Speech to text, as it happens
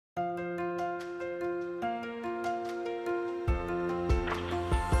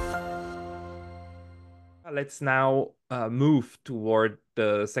Let's now move toward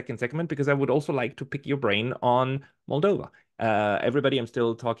the second segment because I would also like to pick your brain on Moldova. Everybody, I'm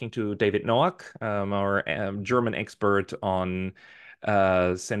still talking to David Noack, our German expert on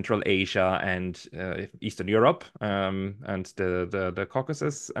Central Asia and Eastern Europe, and the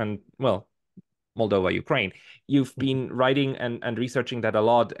Caucasus, and well, Moldova, Ukraine. You've been writing and researching that a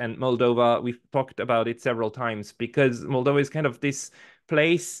lot, and Moldova, we've talked about it several times because Moldova is kind of this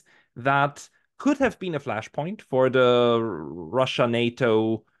place that could have been a flashpoint for the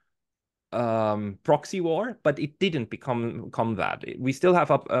Russia-NATO proxy war, but it didn't become that. We still have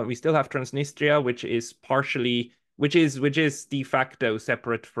Transnistria, which is de facto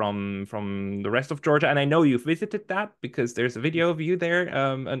separate from the rest of Georgia. And I know you've visited that because there's a video of you there,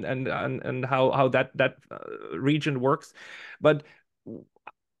 and how that region works. But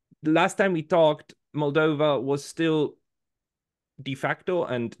the last time we talked, Moldova was still de facto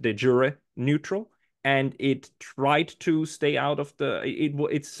and de jure neutral, and it tried to stay out of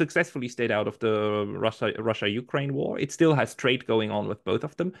it successfully stayed out of the Russia-Ukraine war. It still has trade going on with both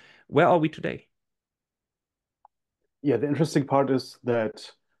of them. Where are we today? Yeah, the interesting part is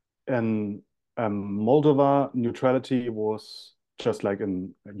that in Moldova, neutrality was just like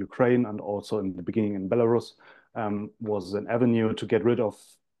in Ukraine and also in the beginning in Belarus, was an avenue to get rid of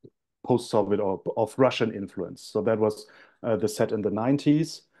post-Soviet or of Russian influence. So that was the set in the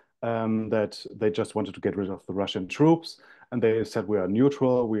 90s, that they just wanted to get rid of the Russian troops. And they said, we are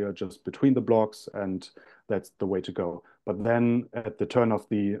neutral, we are just between the blocks, and that's the way to go. But then at the turn of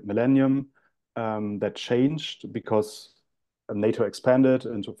the millennium, that changed because NATO expanded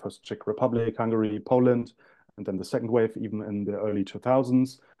into first Czech Republic, Hungary, Poland, and then the second wave even in the early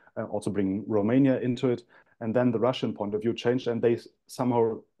 2000s, also bringing Romania into it. And then the Russian point of view changed, and they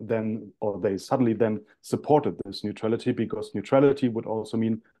suddenly then supported this neutrality, because neutrality would also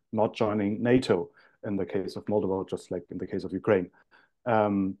mean not joining NATO in the case of Moldova, just like in the case of Ukraine.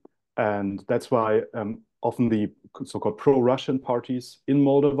 And that's why often the so-called pro-Russian parties in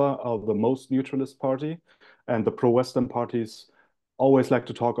Moldova are the most neutralist party, and the pro-Western parties always like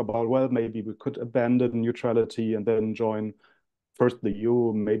to talk about, well, maybe we could abandon neutrality and then join first the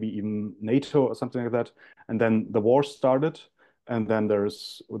EU, maybe even NATO or something like that. And then the war started, and then there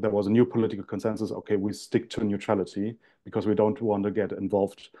was a new political consensus. Okay, we stick to neutrality because we don't want to get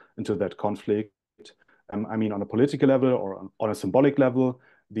involved into that conflict. I mean, on a political level or on a symbolic level,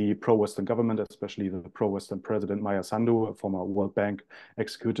 the pro-Western government, especially the pro-Western president Maya Sandu, a former World Bank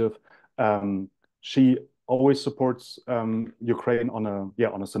executive, she always supports Ukraine on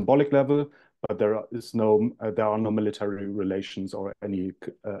a symbolic level, but there are no military relations or any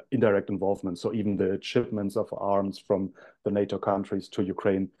indirect involvement. So even the shipments of arms from the NATO countries to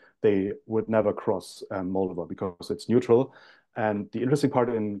Ukraine, they would never cross Moldova because it's neutral. And the interesting part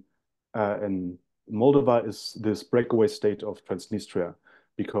in Moldova is this breakaway state of Transnistria,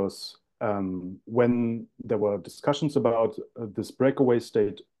 because when there were discussions about this breakaway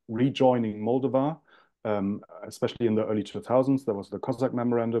state rejoining Moldova, especially in the early 2000s, there was the Cossack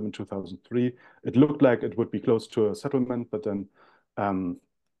Memorandum in 2003. It looked like it would be close to a settlement, but then,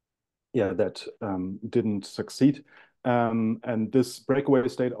 that didn't succeed. And this breakaway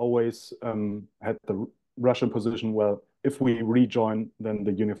state always had the Russian position, well, if we rejoin, then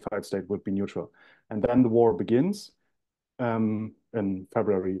the unified state would be neutral. And then the war begins in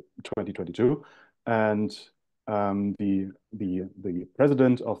February 2022, and the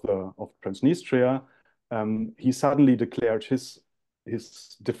president of Transnistria, he suddenly declared his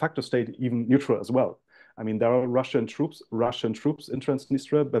de facto state even neutral as well. I mean, there are Russian troops in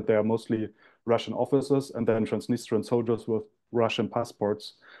Transnistria, but they are mostly Russian officers, and then Transnistrian soldiers with Russian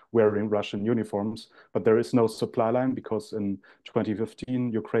passports wearing Russian uniforms. But there is no supply line because in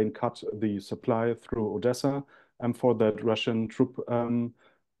 2015, Ukraine cut the supply through Odessa for that Russian troop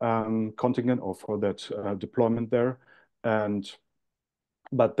contingent, or for that deployment there.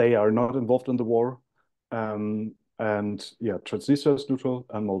 But they are not involved in the war. And yeah, Transnistria is neutral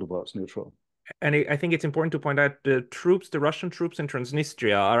and Moldova is neutral. And I think it's important to point out the Russian troops in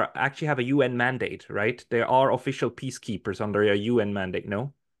Transnistria actually have a UN mandate, right? They are official peacekeepers under a UN mandate,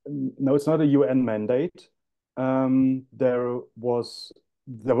 no? No, it's not a UN mandate. There was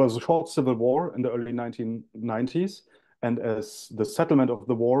a short civil war in the early 1990s, and as the settlement of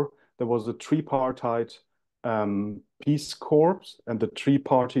the war, there was a tripartite peace corps, and the three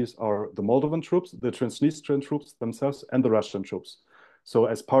parties are the Moldovan troops, the Transnistrian troops themselves, and the Russian troops. So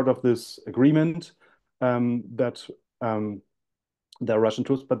as part of this agreement, that there are Russian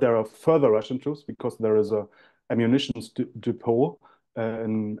troops, but there are further Russian troops because there is a ammunition depot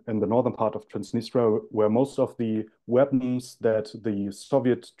in the northern part of Transnistria, where most of the weapons that the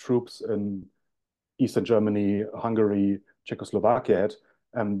Soviet troops in Eastern Germany, Hungary, Czechoslovakia had.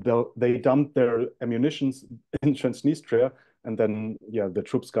 They dumped their ammunitions in Transnistria, and then the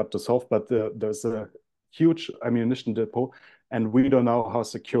troops got dissolved. But there's a huge ammunition depot, and we don't know how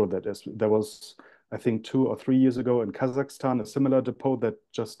secure that is. There was, I think, 2 or 3 years ago in Kazakhstan, a similar depot that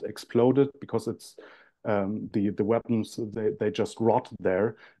just exploded because it's the weapons they just rot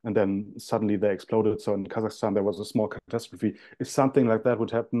there, and then suddenly they exploded. So in Kazakhstan there was a small catastrophe. If something like that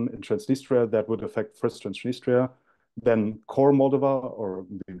would happen in Transnistria, that would affect first Transnistria, then core Moldova, or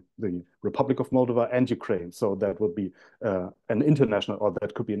the Republic of Moldova, and Ukraine. So that would be an international, or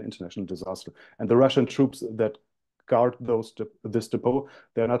that could be an international disaster. And the Russian troops that guard this depot,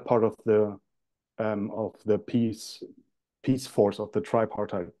 they're not part of the peace force, of the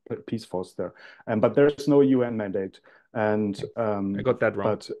tripartite peace force there. But there's no UN mandate. And I got that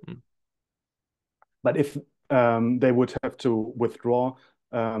wrong. But if they would have to withdraw,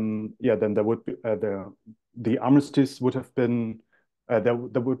 then there would be the armistice would have been there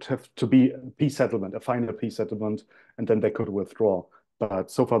would have to be a peace settlement, a final peace settlement, and then they could withdraw.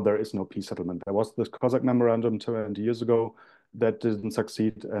 But so far there is no peace settlement. There was this Cossack memorandum 20 years ago that didn't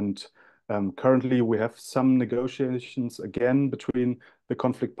succeed, and currently we have some negotiations again between the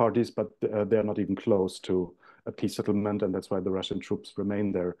conflict parties, but they're not even close to a peace settlement, and that's why the Russian troops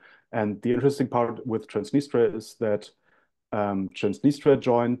remain there. And the interesting part with Transnistria is that Transnistria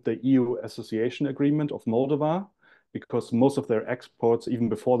joined the EU association agreement of Moldova, because most of their exports, even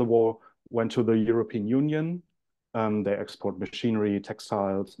before the war, went to the European Union. They export machinery,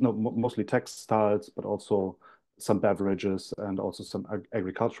 textiles, no, mostly textiles, but also some beverages and also some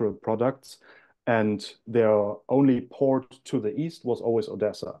agricultural products. And their only port to the east was always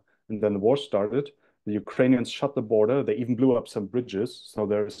Odessa. And then the war started. The Ukrainians shut the border. They even blew up some bridges. So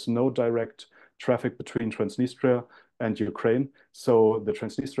there is no direct traffic between Transnistria and Ukraine. So the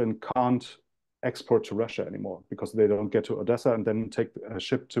Transnistrian can't export to Russia anymore because they don't get to Odessa and then take a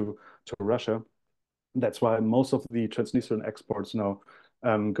ship to Russia. That's why most of the Transnistrian exports now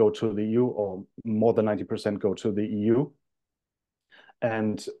go to the EU, or more than 90% go to the EU.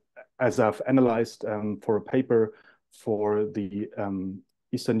 And as I've analyzed for a paper for the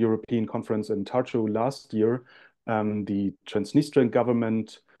Eastern European Conference in Tartu last year, the Transnistrian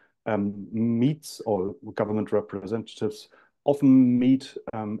government meets, or government representatives often meet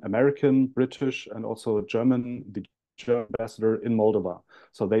American, British, and also the German ambassador in Moldova.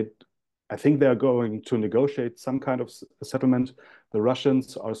 So I think they're going to negotiate some kind of settlement. The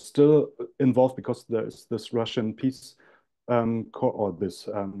Russians are still involved because there's this Russian peace corps, or this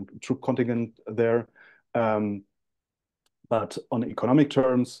troop contingent there. But on economic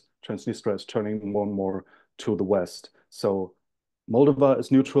terms, Transnistria is turning more and more to the west. So Moldova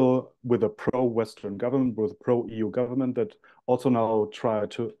is neutral with a pro-Western government, with a pro-EU government that also now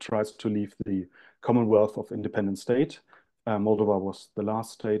tries to leave the Commonwealth of Independent States. Moldova was the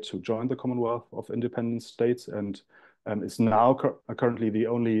last state to join the Commonwealth of Independent States, and is now currently the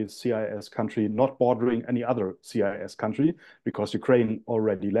only CIS country not bordering any other CIS country, because Ukraine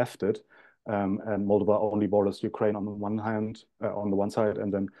already left it, and Moldova only borders Ukraine on the one side,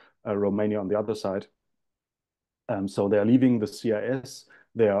 and then Romania on the other side. So they are leaving the CIS.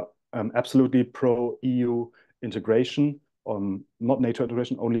 They are absolutely pro-EU integration, not NATO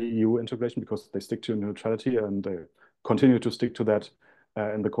integration, only EU integration, because they stick to neutrality, and they continue to stick to that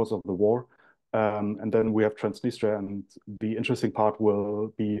in the course of the war. And then we have Transnistria, and the interesting part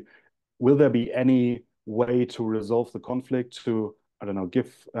will be, will there be any way to resolve the conflict, to, I don't know,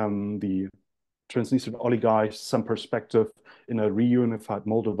 give the Transnistrian oligarchs some perspective in a reunified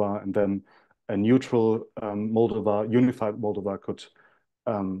Moldova, and then a neutral Moldova, unified Moldova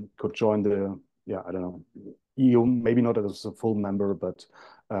could join the, I don't know, EU, maybe not as a full member, but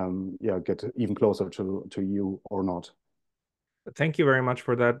get even closer to EU or not. Thank you very much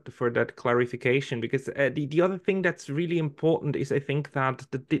for that clarification, because the other thing that's really important is, I think, that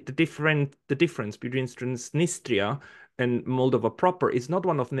the difference between Transnistria and Moldova proper is not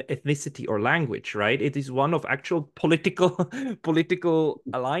one of ethnicity or language, right? It is one of actual political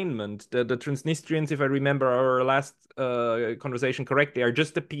alignment. The Transnistrians, if I remember our last conversation correctly, are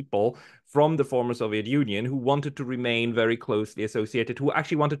just the people from the former Soviet Union who wanted to remain very closely associated, who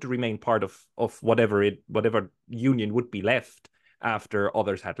actually wanted to remain part of whatever union would be left after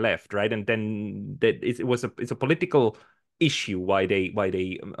others had left, right? And then it's a political issue why they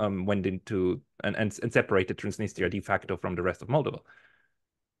went into and separated Transnistria de facto from the rest of Moldova.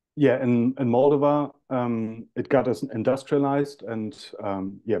 Yeah, in Moldova, it got as industrialized and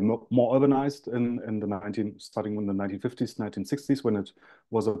more urbanized in the starting in the 1950s, 1960s, when it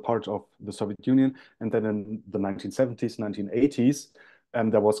was a part of the Soviet Union, and then in the 1970s, 1980s,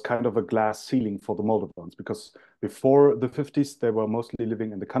 and there was kind of a glass ceiling for the Moldovans, because before the 50s, they were mostly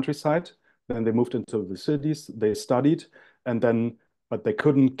living in the countryside. Then they moved into the cities, they studied, and then, but they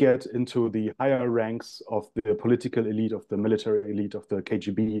couldn't get into the higher ranks of the political elite, of the military elite, of the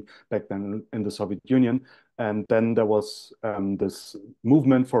KGB back then in the Soviet Union. And then there was this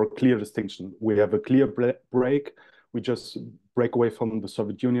movement for a clear distinction. We have a clear break. We just break away from the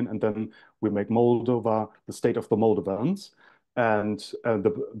Soviet Union, and then we make Moldova the state of the Moldovans. And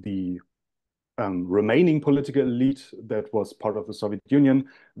the remaining political elite that was part of the Soviet Union,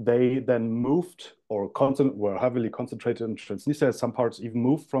 they then moved or were heavily concentrated in Transnistria. Some parts even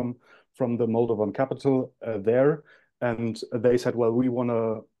moved from the Moldovan capital there. And they said, well, we want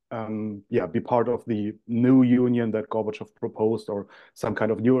to be part of the new union that Gorbachev proposed, or some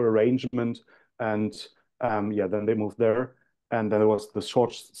kind of new arrangement. And then they moved there. And then there was the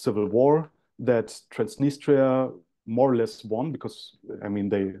short civil war that Transnistria more or less won, because I mean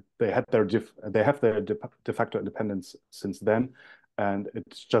they have their de facto independence since then, and it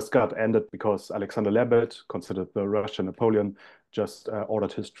just got ended because Alexander Lebed, considered the Russian Napoleon, just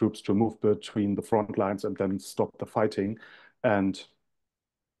ordered his troops to move between the front lines and then stop the fighting. And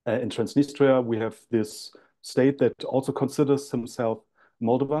in Transnistria, we have this state that also considers himself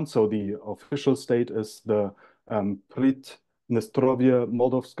Moldovan. So the official state is the Pridnestrovye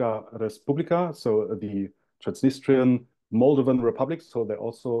Moldovska Respublika, so the Transnistrian Moldovan Republic. So they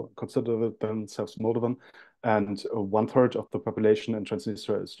also consider themselves Moldovan. And 1/3 of the population in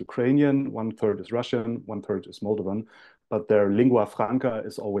Transnistria is Ukrainian, 1/3 is Russian, 1/3 is Moldovan, but their lingua franca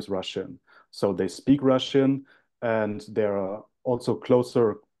is always Russian. So they speak Russian, and they're also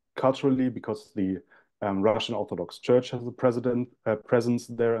closer culturally because the Russian Orthodox Church has a presence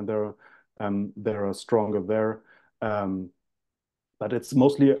there, and they're stronger there. But it's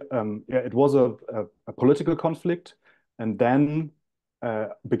mostly, it was a political conflict. And then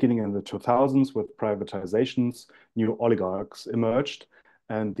beginning in the 2000s with privatizations, new oligarchs emerged.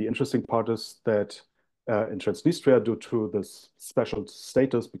 And the interesting part is that in Transnistria, due to this special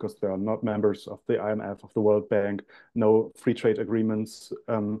status, because they are not members of the IMF, of the World Bank, no free trade agreements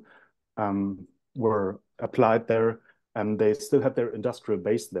were applied there, and they still had their industrial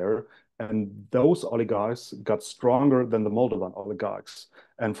base there. And those oligarchs got stronger than the Moldovan oligarchs.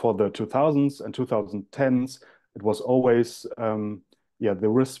 And for the 2000s and 2010s, it was always,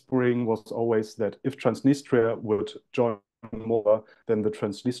 the whispering was always that if Transnistria would join Moldova, then the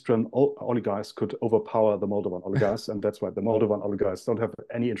Transnistrian oligarchs could overpower the Moldovan oligarchs. And that's why the Moldovan oligarchs don't have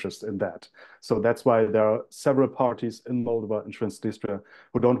any interest in that. So that's why there are several parties in Moldova and Transnistria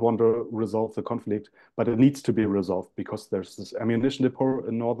who don't want to resolve the conflict, but it needs to be resolved because there's this ammunition depot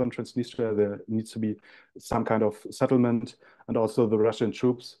in northern Transnistria. There needs to be some kind of settlement, and also the Russian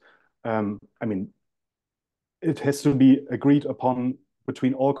troops. I mean, it has to be agreed upon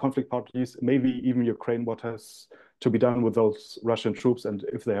between all conflict parties, maybe even Ukraine, what has to be done with those Russian troops, and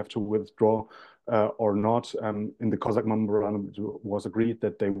if they have to withdraw or not. In the Cossack memorandum, it was agreed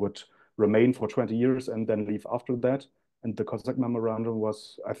that they would remain for 20 years and then leave after that. And the Cossack memorandum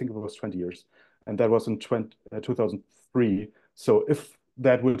was, I think it was 20 years. And that was in 2003. So if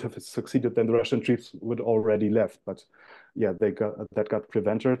that would have succeeded, then the Russian troops would already left. But yeah, that got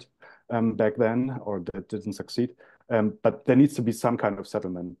prevented back then, or that didn't succeed. But there needs to be some kind of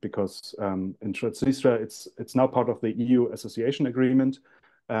settlement, because in Transnistria, it's now part of the EU association agreement,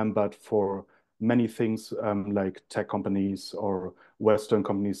 but for many things like tech companies or Western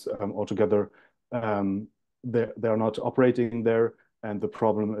companies altogether, they are not operating there. And the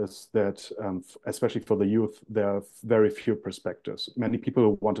problem is that, especially for the youth, there are very few perspectives. Many people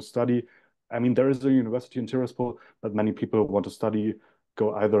who want to study, I mean, there is a university in Tiraspol, but many people who want to study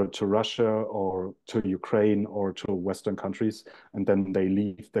go either to Russia or to Ukraine or to Western countries, and then they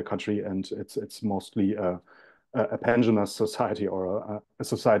leave the country, and it's mostly a pensioner society, or a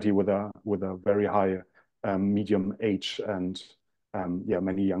society with a very high medium age, and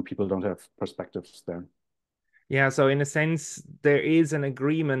many young people don't have perspectives there. Yeah, so in a sense, there is an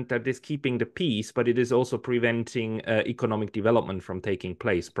agreement that is keeping the peace, but it is also preventing economic development from taking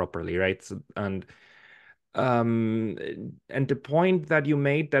place properly, right? So, and the point that you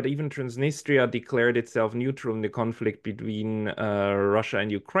made, that even Transnistria declared itself neutral in the conflict between Russia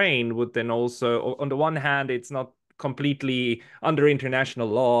and Ukraine, would then also, on the one hand, it's not completely under international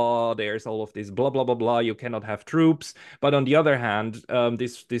law. There's all of this blah blah blah blah. You cannot have troops. But on the other hand,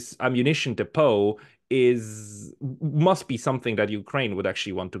 this ammunition depot must be something that Ukraine would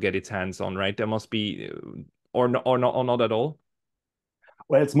actually want to get its hands on, right? There must be, or not at all.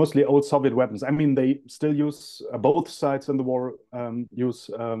 Well, it's mostly old Soviet weapons. I mean, they still use, both sides in the war use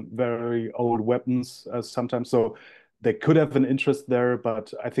very old weapons sometimes. So they could have an interest there,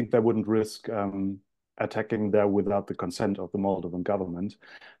 but I think they wouldn't risk attacking there without the consent of the Moldovan government.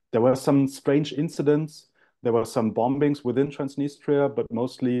 There were some strange incidents. There were some bombings within Transnistria, but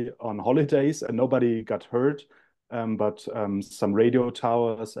mostly on holidays, and nobody got hurt. But some radio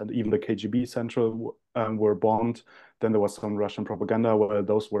towers and even the KGB central were bombed. Then there was some Russian propaganda where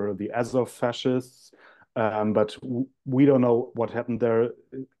those were the Azov fascists. But we don't know what happened there.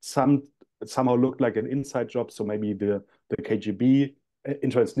 It somehow looked like an inside job, so maybe the KGB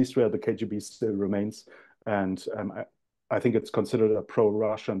in Transnistria, the KGB still remains, and I think it's considered a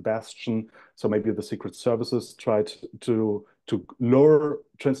pro-Russian bastion. So maybe the secret services tried to lure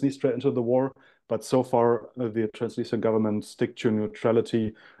Transnistria into the war, but so far the Transnistrian government stick to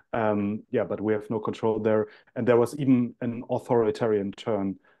neutrality. Yeah, but we have no control there. And there was even an authoritarian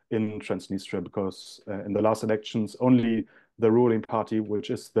turn in Transnistria because in the last elections, only the ruling party, which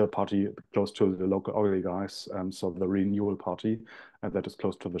is the party close to the local oligarchs, so the Renewal Party, and that is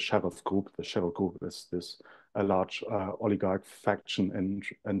close to the Sheriff Group. The Sheriff Group is this a large oligarch faction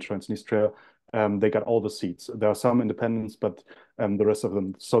in Transnistria. They got all the seats. There are some independents, but the rest of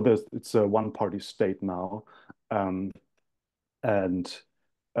them. So it's a one-party state now, and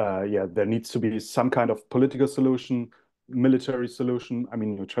yeah, there needs to be some kind of political solution, military solution. I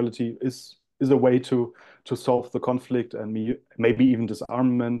mean, neutrality is a way to solve the conflict and maybe even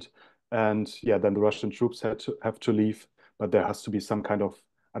disarmament. And yeah, then the Russian troops have to leave, but there has to be some kind of,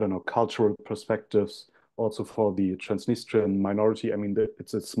 I don't know, cultural perspectives also for the Transnistrian minority. I mean,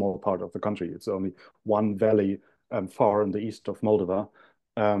 it's a small part of the country. It's only one valley far in the east of Moldova,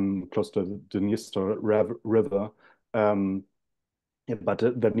 close to the Dniester River. Yeah, but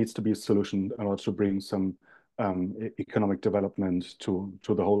there needs to be a solution in order to bring some economic development to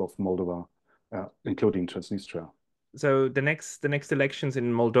the whole of Moldova, including Transnistria. So the next elections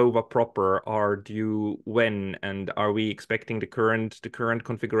in Moldova proper are due when, and are we expecting the current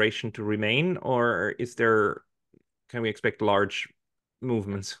configuration to remain, or can we expect large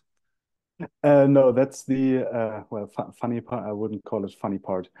movements? No, that's the well, funny part. I wouldn't call it funny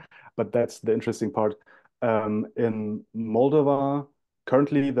part, but that's the interesting part. In Moldova,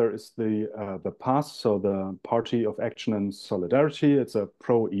 currently there is the PAS, so the Party of Action and Solidarity. It's a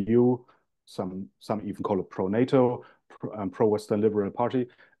pro-EU, some even call it pro-NATO, pro-Western Liberal Party,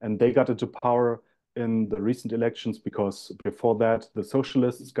 and they got into power in the recent elections because before that the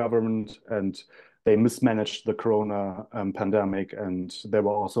socialists government and they mismanaged the Corona pandemic, and they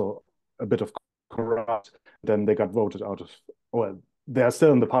were also a bit of corrupt. Then they got voted out of, well, they are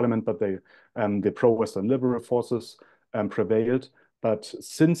still in the parliament, but the pro-Western liberal forces prevailed. But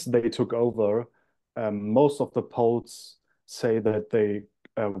since they took over, most of the polls say that they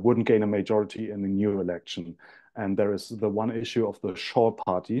wouldn't gain a majority in the new election. And there is the one issue of the Shore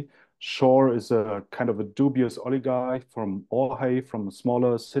party. Shore is a kind of a dubious oligarch from Orhei, from a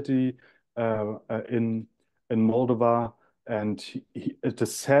smaller city in Moldova. And it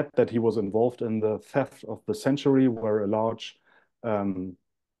is said that he was involved in the theft of the century, where um,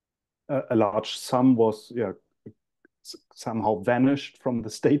 a large sum was somehow vanished from the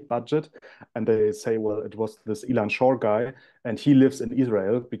state budget. And they say, well, it was this Ilan Shor guy, and he lives in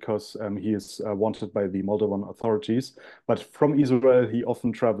Israel because he is wanted by the Moldovan authorities. But from Israel, he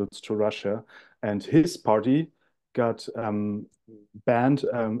often travels to Russia, and his party got banned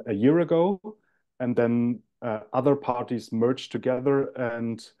a year ago, and then other parties merged together,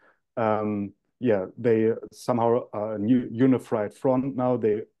 and yeah, they somehow are a new unified front now.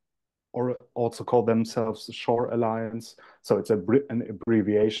 They or also call themselves Shore Alliance. So it's an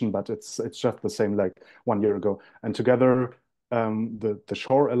abbreviation, but it's just the same like 1 year ago. And together, the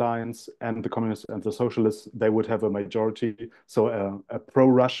Shore Alliance and the Communists and the Socialists, they would have a majority. So a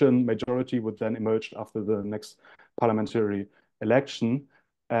pro-Russian majority would then emerge after the next parliamentary election.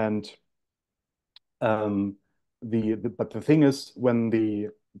 And but the thing is, when the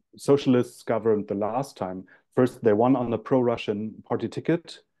socialists governed the last time, first they won on a pro-Russian party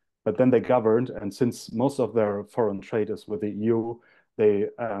ticket, but then they governed, and since most of their foreign trade is with the EU, they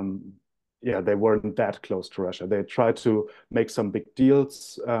yeah, they weren't that close to Russia. They tried to make some big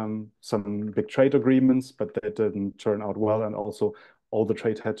deals, some big trade agreements, but that didn't turn out well, and also all the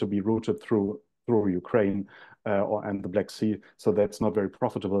trade had to be routed through Ukraine and the Black Sea. So that's not very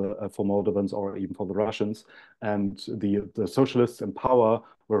profitable for Moldovans or even for the Russians. And the socialists in power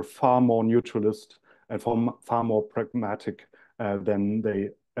were far more neutralist and far more pragmatic than they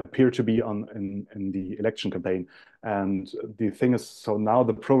appear to be in the election campaign. And the thing is, so now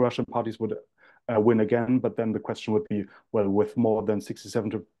the pro-Russian parties would win again, but then the question would be, well, with more than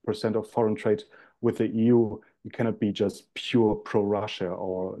 67% of foreign trade with the EU, You cannot be just pure pro-Russia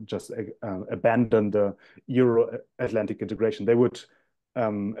or just abandon the Euro-Atlantic integration. They would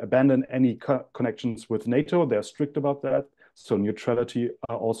abandon any connections with NATO. They're strict about that. So neutrality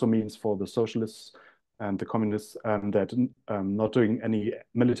also means for the socialists and the communists that not doing any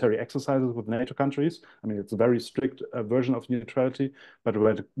military exercises with NATO countries. I mean, it's a very strict version of neutrality, but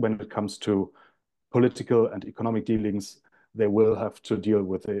when it comes to political and economic dealings, they will have to deal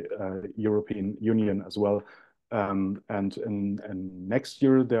with the European Union as well. And in next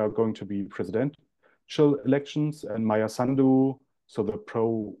year, there are going to be presidential elections, and Maya Sandu, so the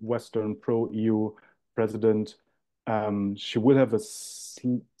pro-Western, pro-EU president, she will have a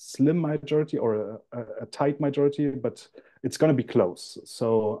slim majority or a tight majority, but it's going to be close.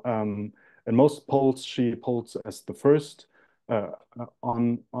 So in most polls, she polls as the first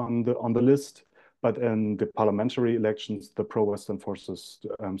on the list. But in the parliamentary elections, the pro-Western forces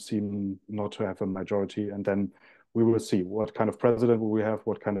seem not to have a majority. And then we will see what kind of president will we have,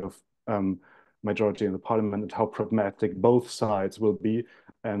 what kind of majority in the parliament, and how pragmatic both sides will be.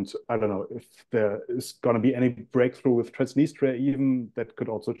 And I don't know if there is going to be any breakthrough with Transnistria, even that could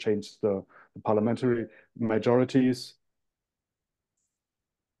also change the parliamentary majorities.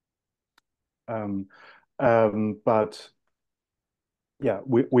 But yeah,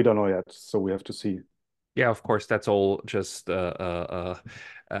 we don't know yet, so we have to see. Yeah, of course, that's all just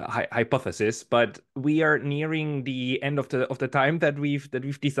hypothesis, but we are nearing the end of the time that we've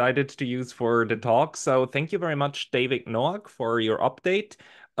decided to use for the talk. So thank you very much, David Noack, for your update.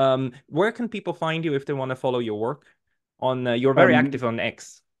 Where can people find you if they want to follow your work? You're very active on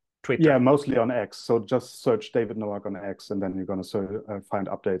X, Twitter. Yeah, mostly on X. So just search David Noack on X, and then you're going to find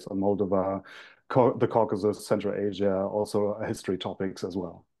updates on Moldova, the Caucasus, Central Asia, also history topics as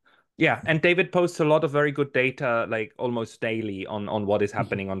well. Yeah, and David posts a lot of very good data, like almost daily, on what is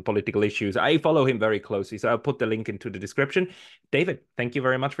happening on political issues. I follow him very closely, so I'll put the link into the description. David, thank you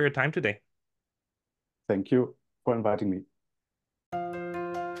very much for your time today. Thank you for inviting me.